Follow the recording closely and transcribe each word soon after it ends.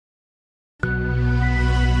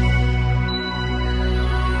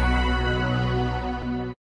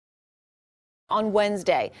On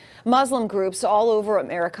Wednesday, Muslim groups all over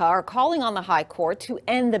America are calling on the High Court to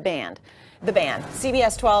end the ban.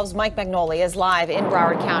 CBS 12's Mike Magnoli is live in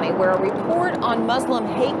Broward County, where a report on Muslim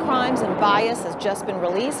hate crimes and bias has just been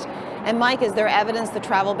released. And Mike, is there evidence the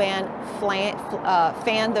travel ban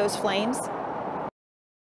fanned those flames?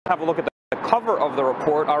 Have a look at the cover of the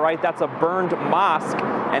report. All right, that's a burned mosque,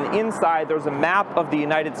 and inside there's a map of the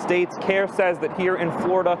United States. CAIR says that here in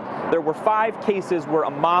Florida there were 5 cases where a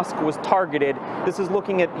mosque was targeted. This is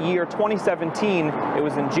looking at the year 2017. It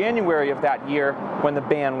was in January of that year when the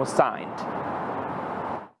ban was signed.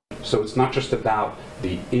 So it's not just about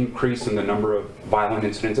the increase in the number of violent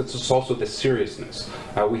incidents, it's also the seriousness.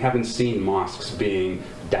 We haven't seen mosques being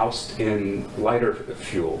doused in lighter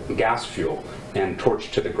fuel, gas fuel, and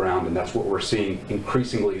torched to the ground, and that's what we're seeing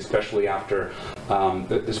increasingly, especially after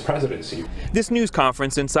this presidency. This news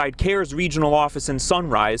conference inside CAIR's regional office in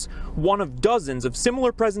Sunrise, one of dozens of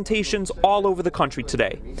similar presentations all over the country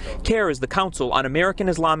today. CAIR is the Council on American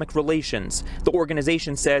Islamic Relations. The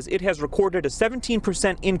organization says it has recorded a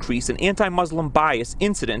 17% increase in anti-Muslim bias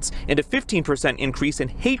incidents and a 15% increase in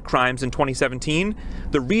hate crimes in 2017.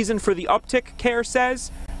 The reason for the uptick, CAIR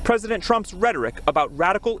says, President Trump's rhetoric about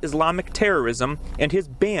radical Islamic terrorism and his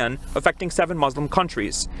ban affecting 7 Muslim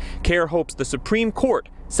countries. CAIR hopes the Supreme Court,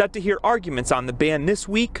 set to hear arguments on the ban this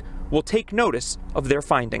week, will take notice of their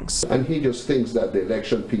findings. And he just thinks that the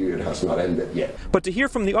election period has not ended yet. But to hear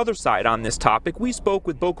from the other side on this topic, we spoke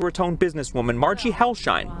with Boca Raton businesswoman Margie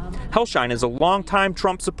Hellshine. Hellshine is a longtime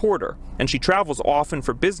Trump supporter, and she travels often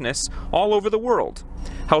for business all over the world.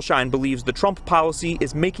 Hellshine believes the Trump policy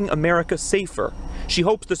is making America safer. She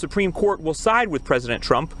hopes the Supreme Court will side with President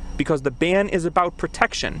Trump because the ban is about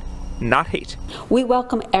protection, not hate. We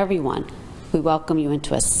welcome everyone. We welcome you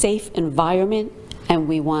into a safe environment, and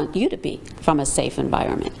we want you to be from a safe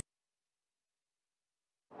environment.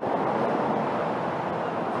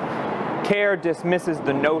 CAIR dismisses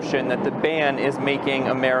the notion that the ban is making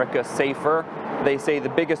America safer. They say the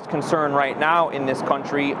biggest concern right now in this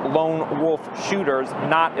country, lone wolf shooters,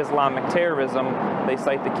 not Islamic terrorism. They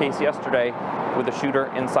cite the case yesterday with a shooter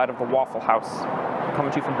inside of the Waffle House.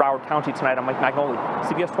 Coming to you from Broward County tonight, I'm Mike Magnoli,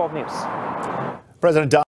 CBS 12 News. President